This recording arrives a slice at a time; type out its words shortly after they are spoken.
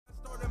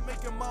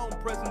my own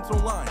presence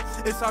online.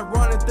 It's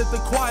ironic that the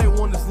quiet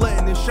one is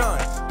letting it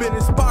shine. Been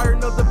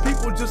inspiring other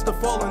people just to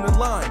fall in the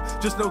line.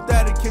 Just know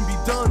that it can be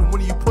done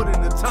when you put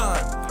in the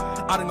time.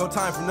 I don't got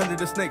time for none of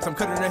the snakes. I'm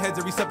cutting their heads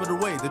every step of the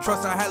way. The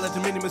trust I had led to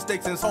many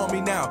mistakes, and it's on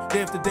me now,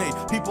 day after day.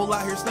 People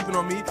out here sleeping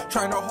on me,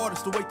 trying their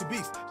hardest to wake the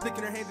beast,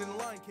 sticking their hands in the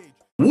lion cage.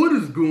 What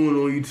is going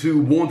on,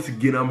 YouTube? Once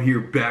again, I'm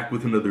here back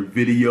with another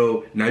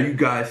video. Now you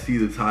guys see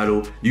the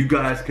title. You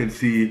guys can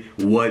see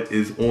what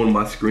is on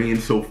my screen.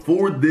 So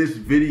for this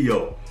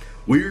video,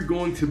 we're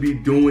going to be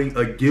doing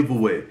a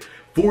giveaway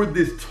for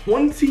this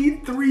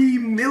 23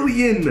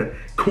 million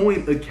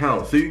coin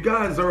account. So you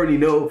guys already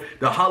know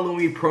the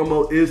Halloween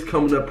promo is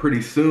coming up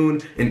pretty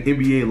soon in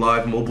NBA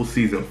Live Mobile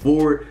Season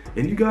 4.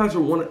 And you guys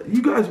want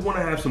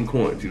to have some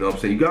coins, you know what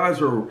I'm saying? You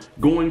guys are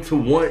going to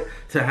want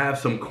to have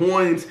some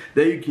coins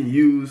that you can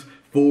use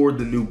for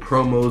the new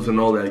promos and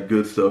all that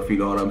good stuff, you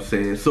know what I'm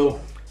saying? So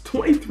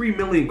 23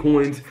 million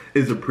coins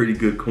is a pretty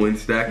good coin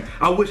stack.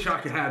 I wish I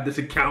could have this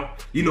account,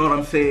 you know what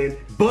I'm saying?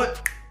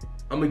 But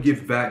I'm gonna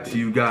give back to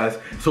you guys.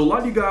 So a lot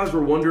of you guys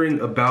were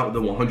wondering about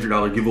the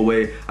 $100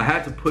 giveaway. I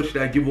had to push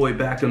that giveaway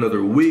back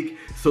another week.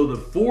 So the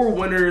 4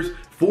 winners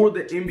for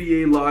the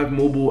NBA Live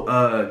Mobile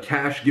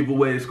cash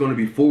giveaway is going to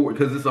be 4,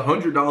 because it's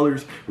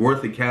 $100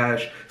 worth of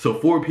cash. So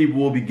 4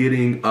 people will be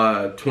getting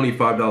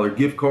 $25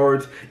 gift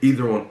cards,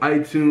 either on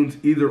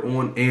iTunes, either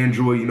on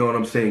Android, you know what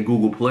I'm saying,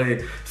 Google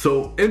Play.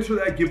 So enter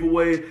that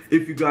giveaway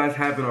if you guys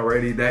haven't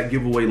already. That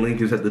giveaway link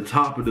is at the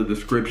top of the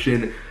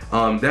description.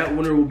 That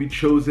winner will be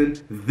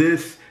chosen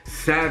this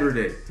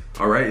Saturday.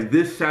 All right,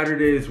 this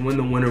Saturday is when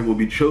the winner will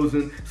be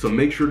chosen. So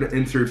make sure to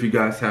enter if you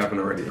guys haven't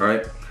already, all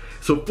right?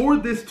 So for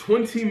this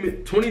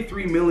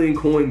 23 million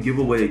coin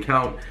giveaway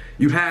account,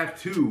 you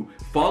have to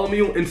follow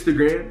me on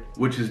Instagram,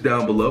 which is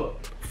down below.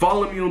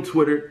 Follow me on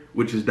Twitter,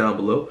 which is down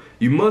below.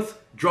 You must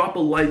drop a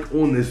like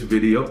on this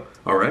video,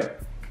 all right?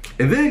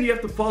 And then you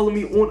have to follow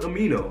me on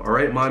Amino, all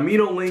right? My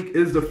Amino link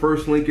is the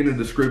first link in the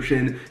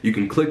description. You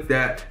can click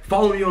that.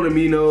 Follow me on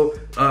Amino,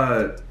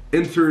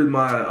 enter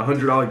my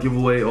 $100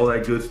 giveaway, all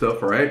that good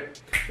stuff, all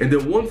right? And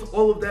then once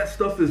all of that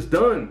stuff is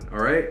done,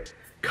 all right,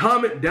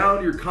 comment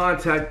down your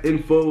contact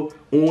info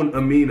on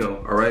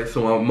Amino, all right?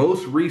 So our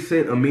most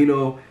recent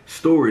Amino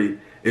story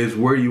is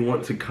where you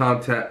want to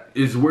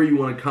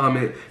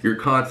comment your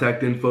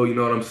contact info, you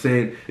know what I'm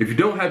saying? If you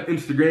don't have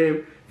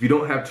Instagram, if you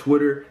don't have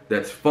Twitter,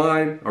 that's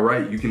fine, all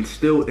right? You can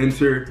still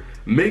enter.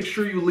 Make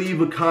sure you leave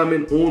a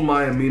comment on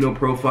my Amino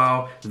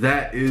profile.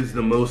 That is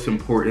the most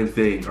important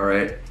thing, all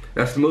right?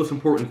 That's the most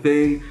important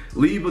thing.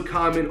 Leave a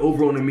comment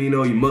over on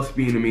Amino. You must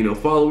be an Amino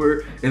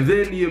follower. And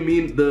then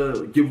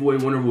the giveaway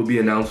winner will be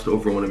announced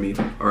over on Amino.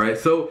 All right,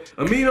 so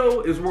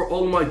Amino is where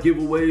all of my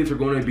giveaways are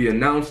going to be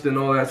announced and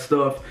all that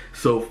stuff.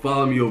 So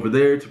follow me over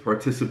there to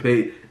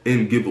participate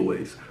in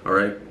giveaways. All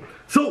right,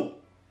 so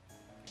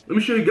let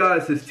me show you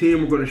guys this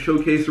team. We're going to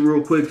showcase it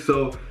real quick.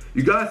 So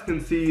you guys can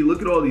see,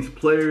 look at all these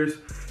players.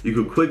 You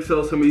could quick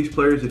sell some of these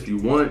players if you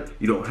want.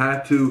 You don't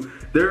have to.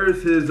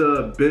 There's his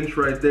bench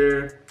right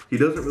there. He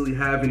doesn't really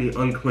have any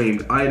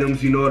unclaimed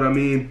items, you know what I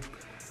mean?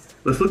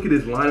 Let's look at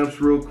his lineups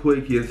real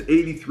quick. He has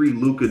 83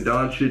 Luka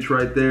Doncic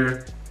right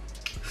there,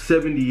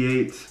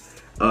 78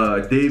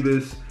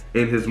 Davis,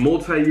 and his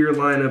multi-year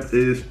lineup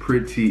is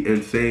pretty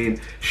insane.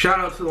 Shout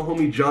out to the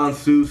homie John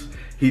Seuss.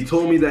 He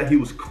told me that he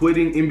was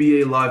quitting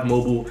NBA Live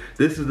Mobile.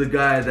 This is the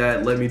guy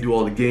that let me do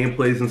all the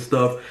gameplays and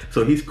stuff.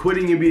 So he's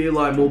quitting NBA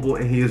Live Mobile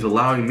and he is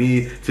allowing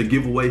me to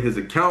give away his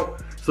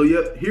account. So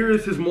yep, here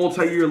is his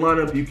multi-year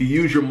lineup. You can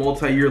use your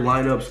multi-year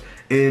lineups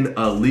in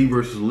League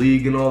versus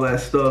League and all that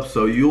stuff.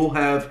 So you'll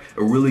have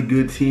a really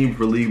good team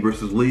for League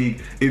versus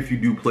League if you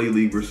do play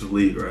League versus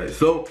League, right?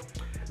 So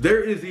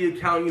there is the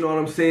account, you know what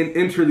I'm saying?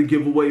 Enter the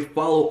giveaway,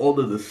 follow all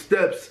of the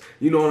steps,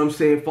 you know what I'm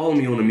saying? Follow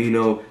me on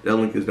Amino, that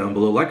link is down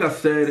below. Like I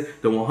said,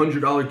 the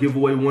 $100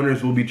 giveaway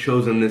winners will be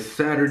chosen this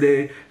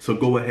Saturday. So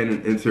go ahead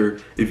and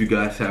enter if you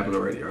guys haven't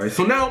already, all right?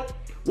 So now,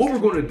 what we're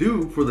gonna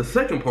do for the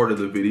second part of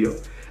the video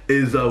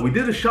is we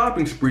did a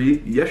shopping spree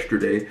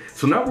yesterday,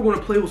 so now we're going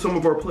to play with some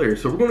of our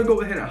players. So we're going to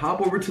go ahead and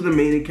hop over to the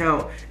main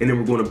account, and then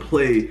we're going to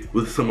play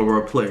with some of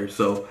our players.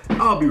 So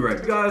I'll be right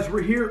back. Guys,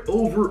 we're here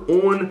over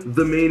on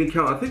the main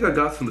account. I think I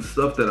got some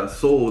stuff that I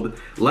sold.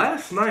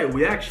 Last night,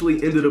 we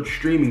actually ended up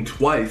streaming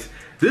twice.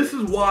 This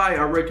is why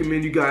I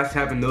recommend you guys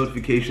having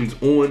notifications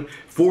on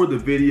for the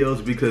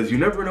videos, because you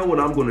never know when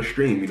I'm going to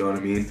stream, you know what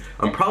I mean?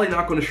 I'm probably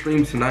not going to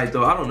stream tonight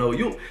though. I don't know.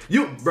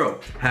 Bro,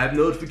 have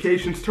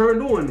notifications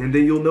turned on and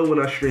then you'll know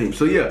when I stream.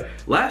 So yeah,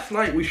 last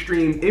night we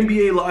streamed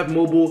NBA Live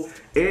Mobile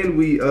and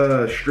we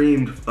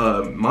streamed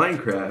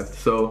Minecraft.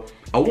 So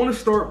I want to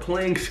start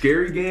playing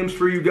scary games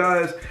for you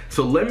guys.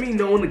 So let me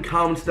know in the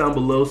comments down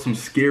below some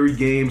scary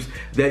games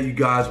that you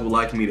guys would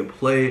like me to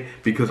play,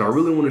 because I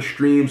really want to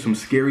stream some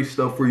scary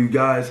stuff for you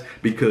guys,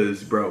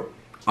 because bro,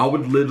 I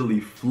would literally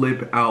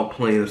flip out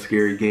playing a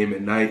scary game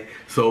at night.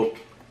 So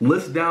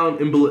List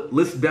down in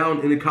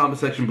the comment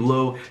section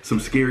below some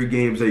scary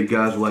games that you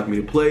guys would like me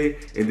to play,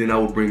 and then I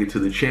will bring it to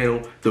the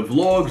channel. The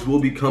vlogs will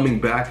be coming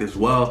back as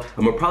well.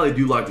 I'm gonna probably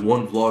do like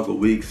one vlog a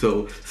week,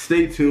 so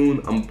stay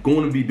tuned. I'm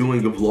going to be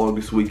doing a vlog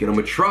this weekend. I'm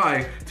gonna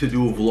try to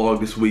do a vlog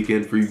this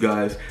weekend for you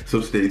guys,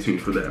 so stay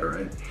tuned for that, all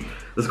right?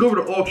 Let's go over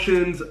to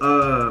auctions.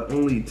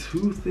 Only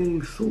 2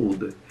 things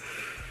sold.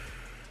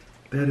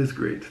 That is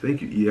great.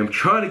 Thank you, E. I'm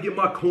trying to get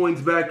my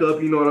coins back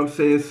up, you know what I'm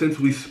saying, since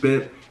we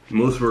spent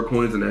most of our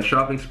coins in that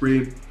shopping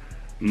spree.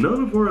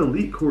 None of our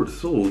elite courts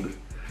sold.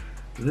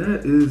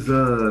 That is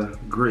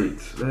great.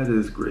 That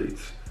is great.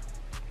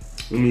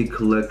 Let me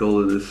collect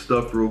all of this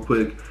stuff real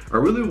quick. I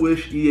really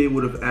wish EA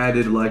would have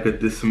added like a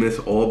dismiss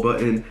all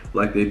button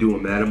like they do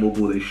in Madden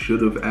Mobile. They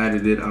should have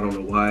added it. I don't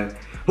know why.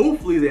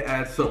 Hopefully they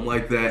add something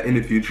like that in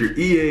the future.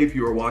 EA, if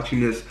you are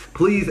watching this,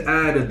 please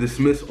add a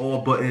dismiss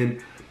all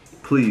button.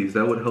 Please,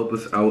 that would help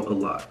us out a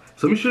lot.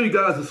 So let me show you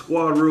guys the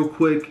squad real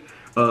quick.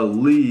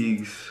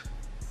 Leagues.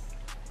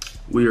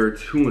 We are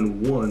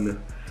 2-1.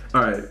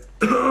 All right.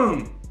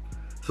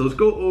 So let's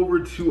go over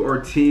to our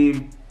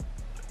team.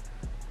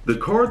 The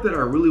card that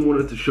I really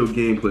wanted to show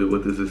gameplay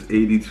with is this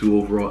 82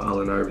 overall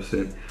Allen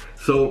Iverson.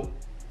 So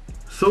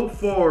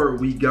far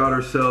we got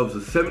ourselves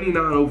a 79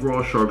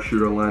 overall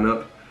sharpshooter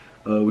lineup.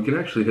 We can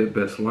actually hit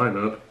best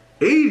lineup.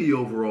 80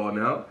 overall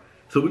now.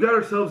 So we got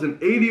ourselves an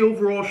 80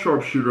 overall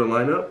sharpshooter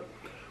lineup.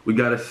 We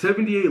got a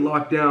 78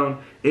 lockdown,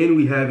 and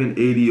we have an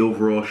 80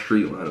 overall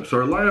street lineup. So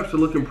our lineups are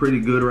looking pretty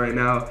good right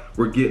now.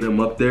 We're getting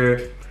them up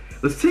there.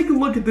 Let's take a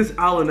look at this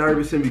Allen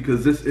Iverson,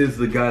 because this is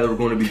the guy that we're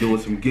going to be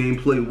doing some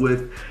gameplay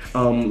with.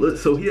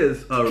 So he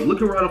has,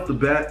 looking right off the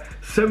bat,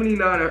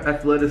 79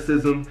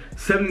 athleticism,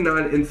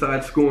 79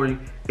 inside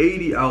scoring,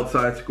 80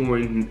 outside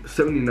scoring,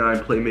 79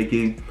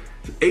 playmaking,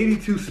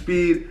 82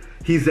 speed.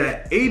 He's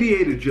at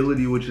 88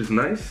 agility, which is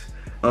nice.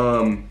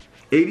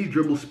 80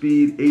 dribble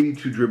speed,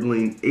 82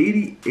 dribbling,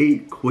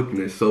 88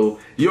 quickness. So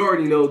you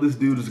already know this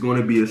dude is going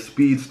to be a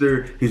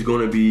speedster. He's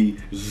going to be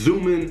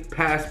zooming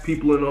past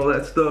people and all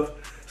that stuff.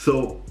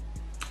 So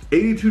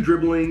 82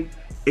 dribbling,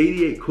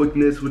 88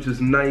 quickness, which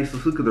is nice.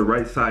 Let's look at the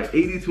right side.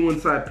 82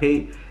 inside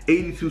paint,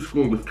 82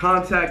 scoring with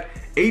contact,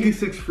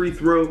 86 free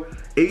throw,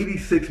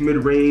 86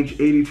 mid-range,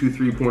 82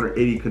 three-pointer,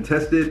 80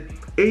 contested,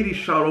 80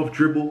 shot off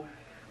dribble.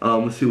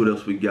 Let's see what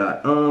else we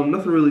got.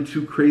 Nothing really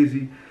too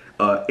crazy.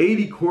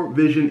 80 court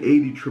vision,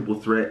 80 triple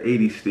threat,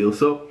 80 steal.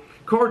 So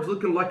cards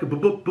looking like a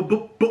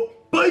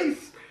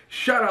base.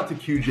 Shout out to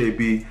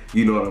QJB,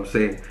 you know what I'm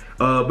saying.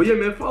 But yeah,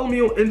 man, follow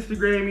me on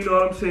Instagram, you know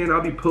what I'm saying.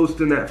 I'll be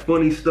posting that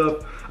funny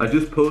stuff. I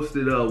just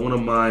posted one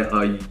of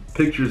my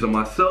pictures of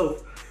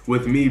myself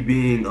with me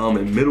being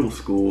in middle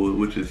school,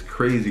 which is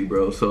crazy,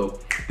 bro. So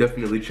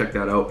definitely check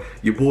that out.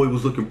 Your boy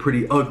was looking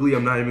pretty ugly,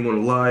 I'm not even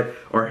gonna lie.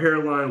 Our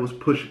hairline was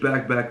pushed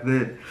back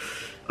then.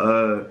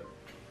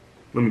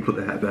 Let me put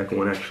the hat back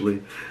on,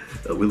 actually.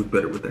 We look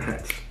better with the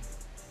hats.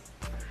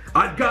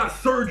 I got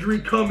surgery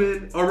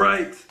coming, all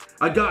right?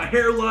 I got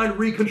hairline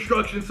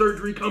reconstruction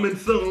surgery coming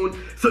soon,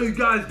 so you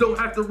guys don't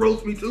have to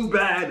roast me too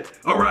bad,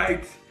 all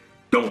right?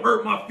 Don't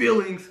hurt my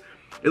feelings.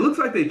 It looks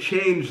like they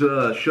changed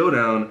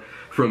Showdown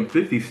from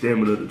 50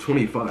 stamina to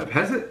 25.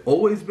 Has it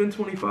always been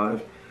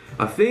 25?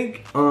 I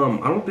think, I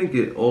don't think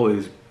it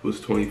always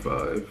was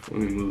 25. Let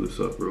me move this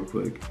up real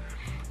quick.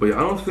 But yeah, I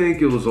don't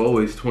think it was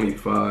always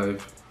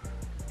 25.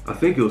 I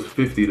think it was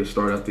 50 to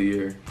start out the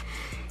year.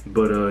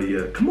 But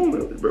yeah, come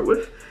on, bro.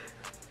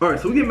 All right,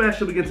 so we get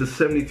matched up against a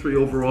 73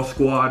 overall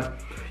squad.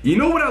 You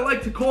know what I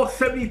like to call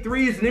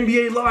 73s in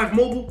NBA Live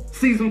Mobile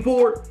Season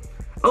 4?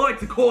 I like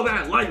to call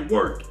that light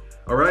work,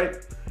 all right?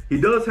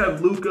 He does have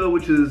Luka,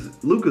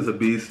 Luka's a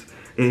beast,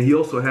 and he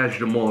also has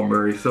Jamal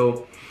Murray.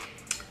 So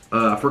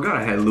I forgot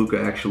I had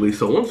Luka, actually.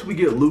 So once we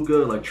get Luka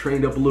like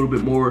trained up a little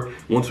bit more,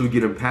 once we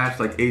get him past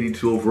like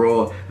 82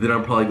 overall, then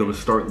I'm probably gonna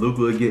start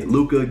Luka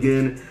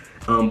again.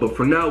 But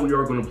for now, we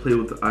are going to play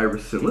with the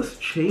Iverson. Let's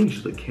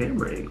change the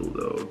camera angle,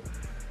 though.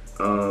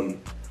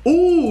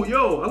 Ooh,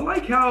 yo, I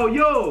like how,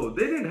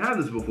 they didn't have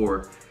this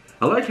before.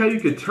 I like how you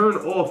could turn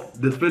off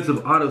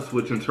defensive auto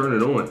switch and turn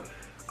it on.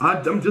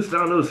 I'm just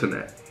now noticing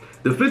that.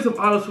 Defensive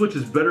auto switch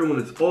is better when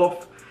it's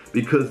off,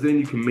 because then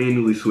you can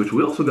manually switch.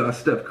 We also got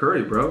Steph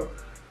Curry, bro.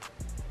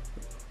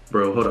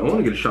 Bro, hold on. I want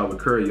to get a shot with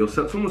Curry. Yo,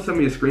 someone send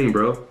me a screen,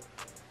 bro.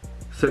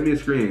 Send me a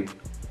screen.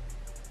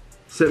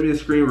 Send me a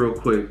screen real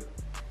quick.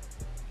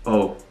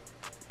 Oh,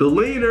 the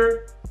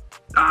laner.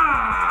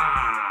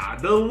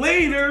 The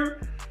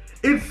laner.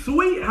 It's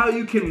sweet how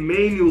you can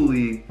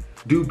manually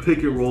do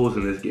pick and rolls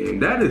in this game.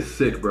 That is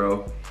sick,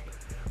 bro.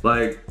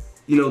 Like,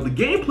 you know, the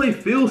gameplay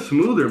feels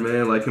smoother,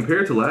 man, like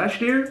compared to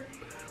last year.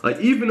 Like,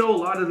 even though a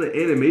lot of the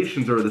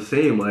animations are the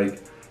same,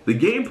 like, the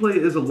gameplay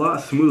is a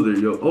lot smoother,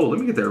 yo. Oh,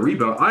 let me get that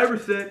rebound.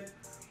 Iverson.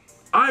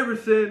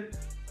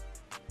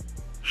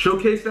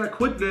 Showcase that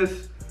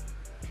quickness.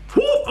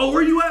 Whoop. Oh,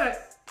 where you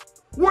at?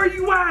 Where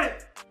you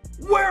at?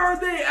 Where are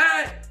they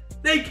at?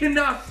 They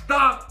cannot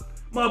stop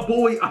my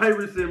boy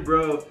Iverson,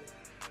 bro.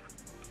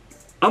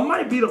 I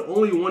might be the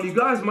only one. You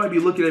guys might be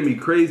looking at me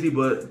crazy,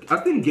 but I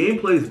think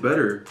gameplay is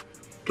better.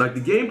 Like, the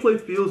gameplay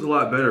feels a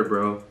lot better,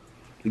 bro.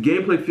 The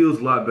gameplay feels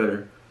a lot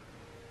better.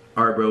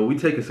 All right, bro, we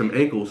taking some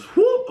ankles.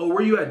 Whoop! Oh,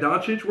 where you at,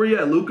 Doncic? Where you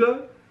at,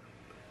 Luka?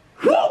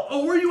 Whoop!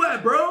 Oh, where you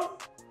at, bro?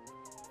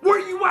 Where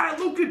you at,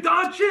 Luka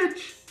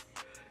Doncic?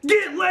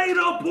 Get laid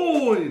up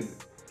on!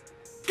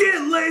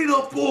 Get laid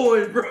up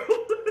on, bro.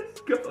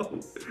 Let's go.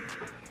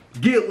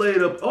 Get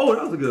laid up. Oh,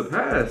 that was a good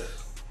pass.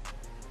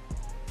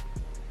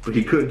 But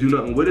he couldn't do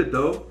nothing with it,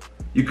 though.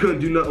 You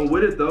couldn't do nothing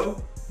with it,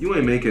 though. You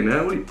ain't making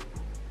that.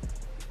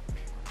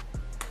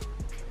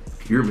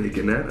 You're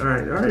making that. All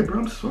right,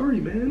 bro. I'm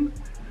sorry, man.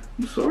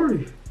 I'm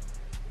sorry.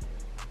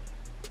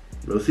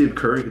 Let's see if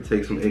Curry could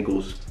take some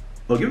ankles.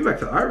 Oh, give it back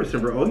to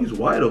Iverson, bro. Oh, he's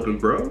wide open,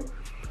 bro.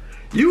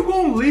 You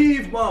gonna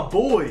leave my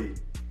boy,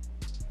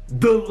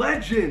 the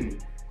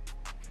legend,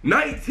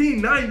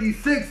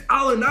 1996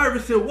 Allen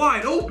Iverson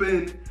wide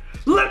open?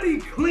 Let me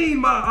clean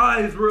my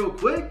eyes real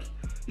quick.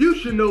 You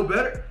should know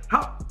better.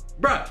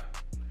 Bruh,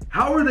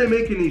 how are they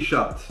making these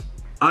shots?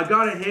 I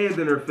got a hand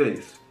in her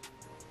face.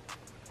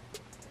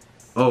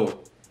 Oh,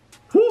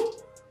 whew.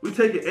 We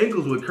taking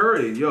ankles with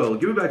Curry. Yo,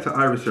 give it back to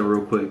Iverson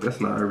real quick. That's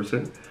not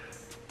Iverson.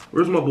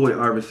 Where's my boy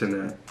Iverson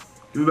at?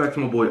 Give it back to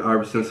my boy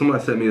Iverson.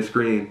 Somebody sent me a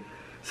screen.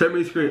 Send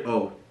me a screen.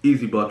 Oh,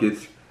 easy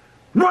buckets.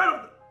 Right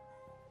up.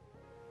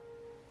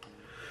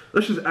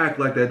 Let's just act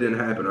like that didn't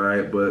happen, all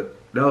right? But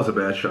that was a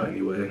bad shot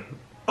anyway.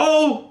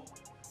 Oh!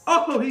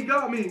 Oh, he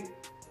got me.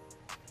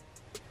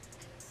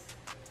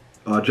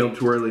 Jumped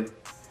too early.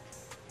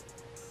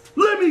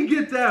 Let me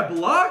get that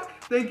block.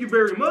 Thank you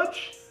very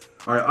much.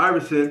 All right,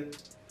 Iverson.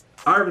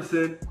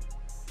 Iverson.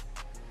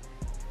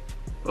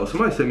 Oh,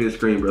 somebody sent me a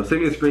screen, bro.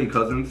 Send me a screen,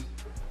 Cousins.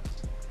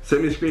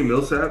 Send me a screen,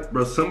 Millsap.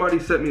 Bro, somebody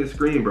sent me a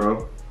screen,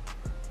 bro.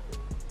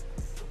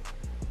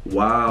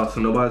 Wow, so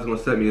nobody's gonna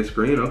set me a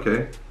screen?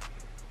 Okay.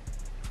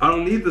 I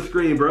don't need the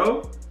screen,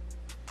 bro.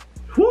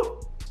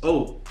 Whoop.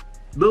 Oh,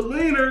 the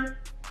leaner.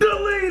 The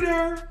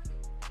leaner.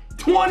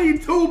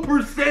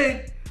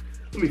 22%.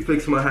 Let me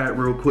fix my hat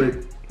real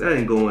quick. That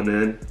ain't going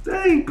in.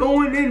 That ain't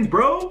going in,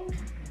 bro.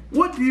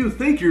 What do you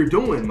think you're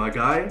doing, my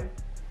guy?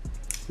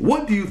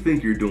 What do you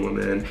think you're doing,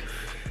 man?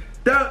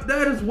 That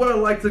is what I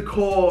like to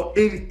call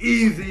an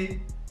easy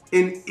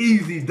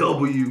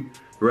W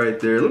right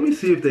there. Let me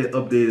see if they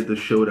updated the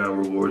showdown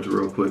rewards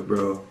real quick,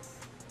 bro.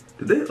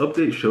 Did they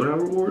update showdown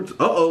rewards?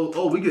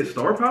 Oh, we get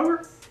star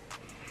power?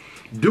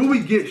 Do we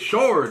get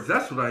shards?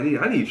 That's what I need.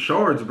 I need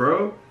shards,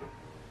 bro.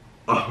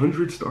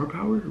 100 star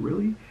power?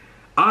 Really?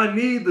 I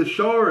need the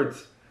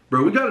shards.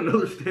 Bro, we got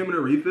another stamina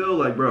refill?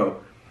 Like,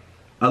 bro,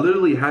 I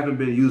literally haven't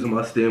been using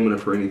my stamina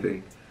for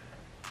anything.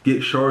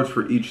 Get shards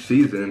for each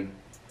season.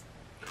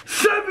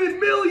 7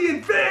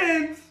 million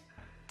fans!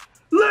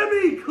 Let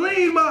me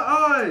clean my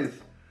eyes.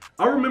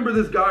 I remember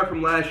this guy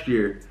from last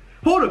year.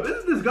 Hold up,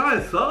 isn't this guy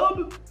a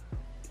sub?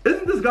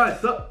 Isn't this guy a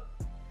sub?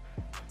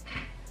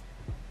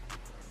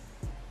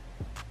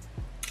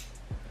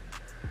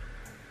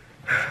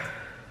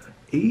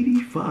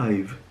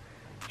 $85,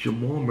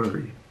 Jamal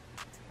Murray.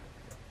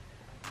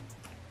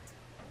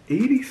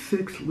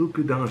 86,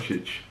 Luka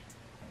Doncic.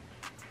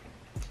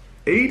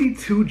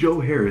 82, Joe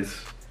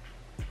Harris.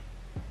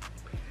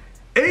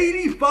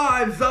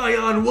 85,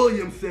 Zion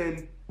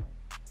Williamson.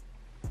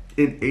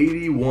 And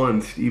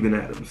 81, Steven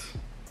Adams.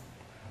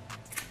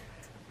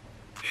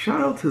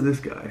 Shout out to this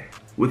guy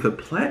with a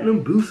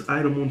platinum boost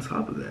item on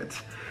top of that.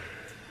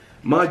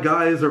 My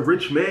guy is a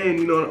rich man,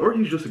 you know, or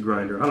he's just a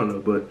grinder, I don't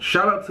know. But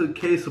shout out to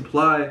K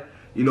Supply,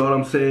 you know what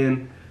I'm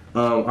saying?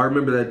 I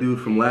remember that dude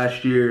from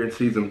last year in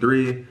season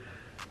 3.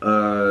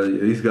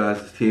 These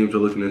guys' teams are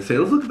looking insane.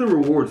 Let's look at the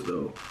rewards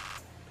though.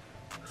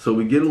 So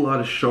we get a lot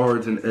of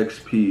shards and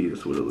XP,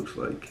 is what it looks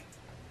like.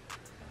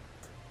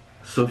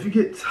 So if you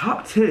get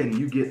top 10,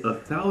 you get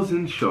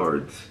 1,000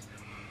 shards.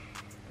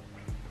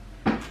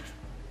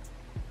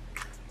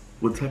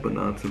 What type of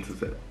nonsense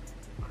is that?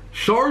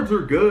 Shards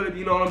are good,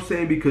 you know what I'm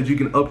saying, because you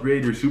can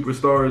upgrade your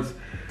superstars,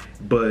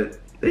 but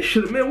they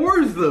should have, man,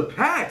 where's the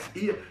packs?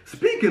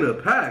 Speaking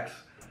of packs,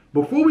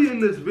 before we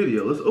end this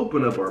video, let's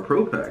open up our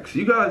pro packs.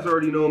 You guys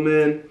already know,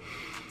 man.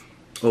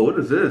 Oh, what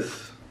is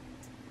this?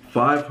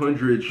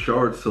 500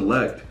 shard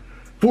select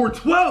for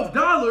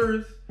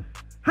 $12.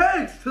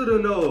 Heads to the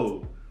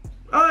no.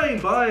 I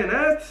ain't buying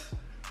that.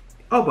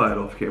 I'll buy it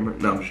off camera.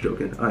 No, I'm just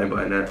joking. I ain't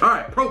buying that. All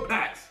right, pro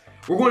packs.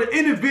 We're going to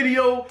end the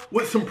video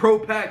with some pro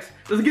packs.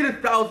 Let's get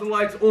 1,000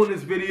 likes on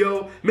this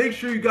video. Make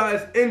sure you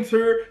guys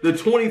enter the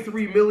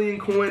 23 million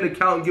coin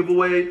account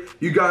giveaway.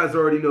 You guys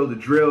already know the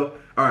drill.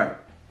 All right.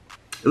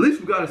 At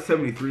least we got a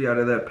 73 out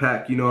of that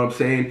pack. You know what I'm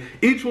saying?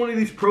 Each one of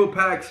these pro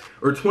packs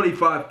are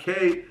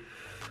 25K.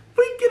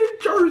 We get a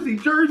jersey.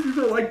 Jerseys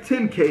are like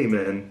 10K,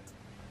 man.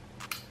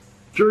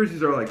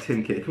 Jerseys are like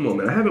 10K. Come on,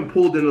 man. I haven't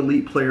pulled an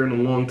elite player in a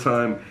long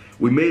time.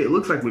 It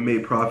looks like we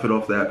made profit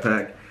off that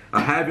pack. I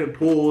haven't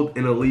pulled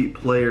an elite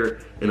player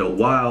in a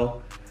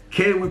while.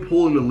 Can we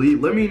pull an elite?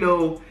 Let me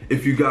know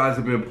if you guys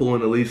have been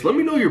pulling elites. Let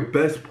me know your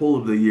best pull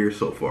of the year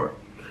so far.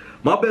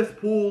 My best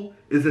pull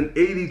is an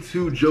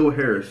 82 Joe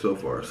Harris so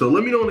far. So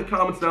let me know in the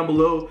comments down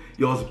below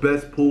y'all's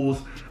best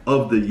pulls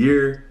of the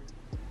year.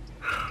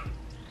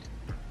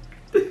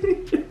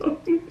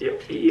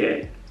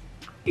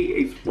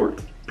 EA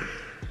Sports.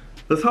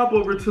 Let's hop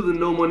over to the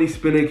no money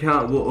spin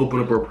account. We'll open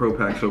up our pro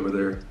packs over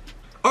there.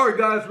 All right,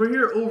 guys, we're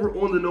here over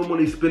on the no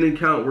money spin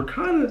account. We're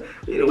kind of,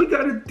 we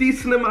got a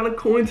decent amount of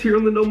coins here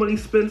on the no money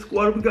spin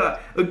squad. We got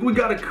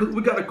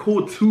a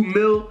cool 2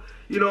 mil.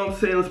 You know what I'm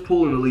saying? Let's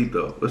pull an elite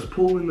though. Let's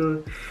pull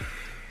in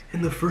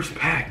the first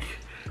pack.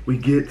 We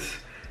get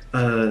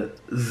the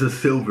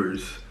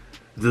silvers.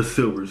 The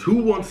silvers.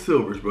 Who wants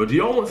silvers, bro? Do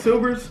y'all want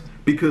silvers?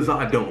 Because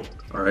I don't.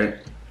 All right.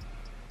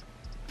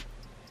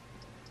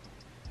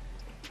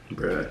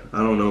 Bruh, I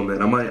don't know,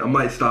 man. I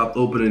might stop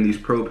opening these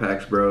pro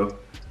packs, bro,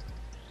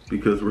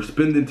 because we're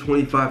spending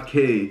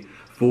 25K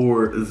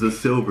for the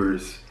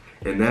silvers,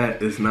 and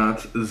that is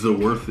not the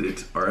worth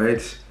it. All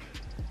right.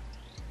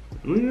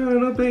 We got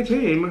an update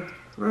team.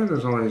 That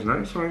is always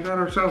nice. So we got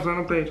ourselves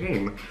an update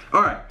team.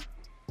 All right.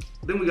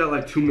 Then we got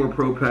like 2 more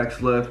pro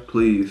packs left,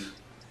 please.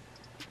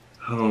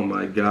 Oh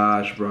my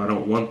gosh, bro. I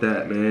don't want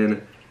that,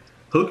 man.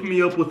 Hook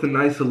me up with a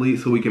nice elite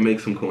so we can make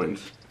some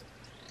coins.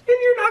 And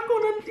you're not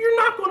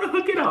gonna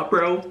hook it up,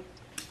 bro.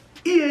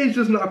 EA's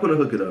just not gonna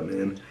hook it up,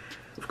 man.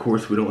 Of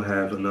course, we don't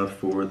have enough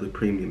for the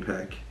premium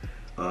pack.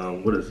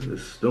 What is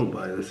this? Don't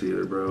buy this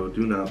either, bro.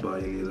 Do not buy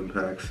any of them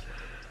packs.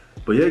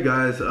 But yeah,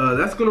 guys,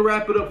 that's gonna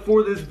wrap it up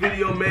for this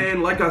video,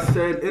 man. Like I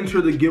said,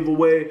 enter the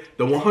giveaway.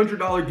 The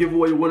 $100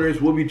 giveaway winners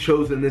will be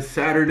chosen this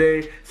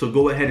Saturday. So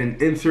go ahead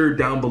and enter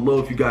down below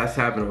if you guys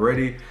haven't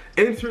already.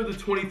 Enter the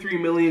 23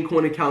 million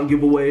coin account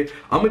giveaway.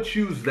 I'm gonna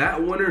choose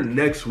that winner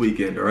next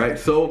weekend, all right?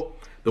 So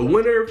the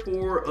winner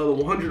for the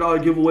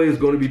 $100 giveaway is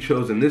going to be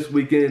chosen this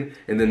weekend,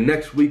 and then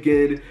next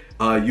weekend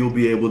you'll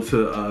be able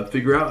to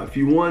figure out if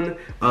you won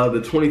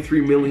the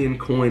 23 million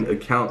coin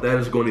account. That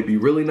is going to be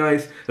really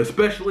nice,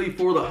 especially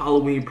for the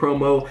Halloween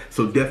promo.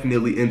 So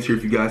definitely enter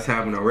if you guys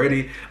haven't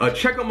already.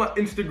 Check out my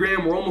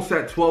Instagram. We're almost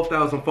at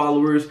 12,000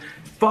 followers.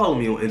 Follow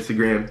me on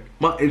Instagram.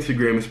 My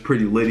Instagram is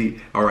pretty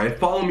litty. All right,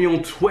 follow me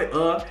on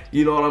Twitter.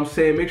 You know what I'm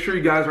saying? Make sure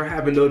you guys are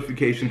having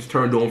notifications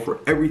turned on for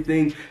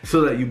everything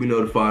so that you'll be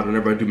notified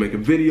whenever I do make a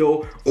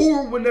video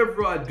or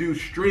whenever I do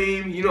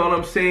stream. You know what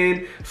I'm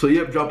saying? So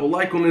yep, drop a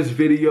like on this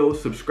video.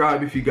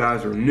 Subscribe if you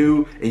guys are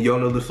new, and y'all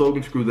know the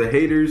slogan, screw the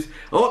haters.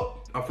 Oh,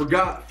 I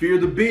forgot, Fear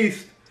the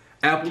Beast,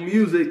 Apple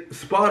Music,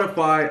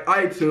 Spotify,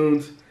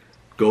 iTunes.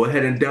 Go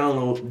ahead and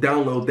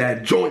download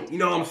that joint, you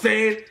know what I'm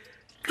saying?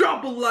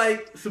 Drop a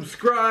like,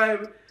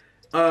 subscribe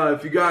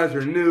if you guys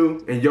are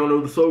new, and y'all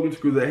know the slogan,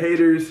 screw the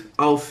haters.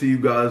 I'll see you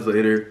guys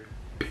later.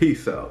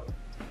 Peace out.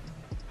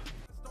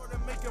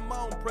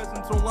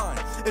 Online.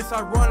 It's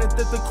ironic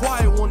that the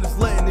quiet one is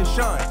letting it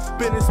shine.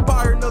 Been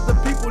inspiring other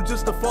people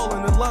just to fall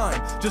in the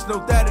line. Just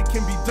know that it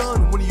can be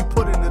done when you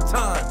put in the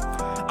time.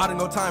 I don't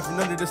got time for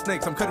none of the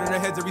snakes. I'm cutting their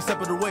heads every step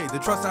of the way. The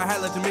trust I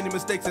had led to many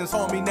mistakes, and it's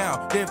on me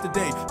now, day after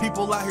day.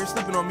 People out here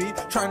sleeping on me,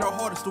 trying their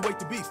hardest to wake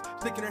the beast,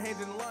 sticking their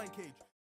hands in the lion cage.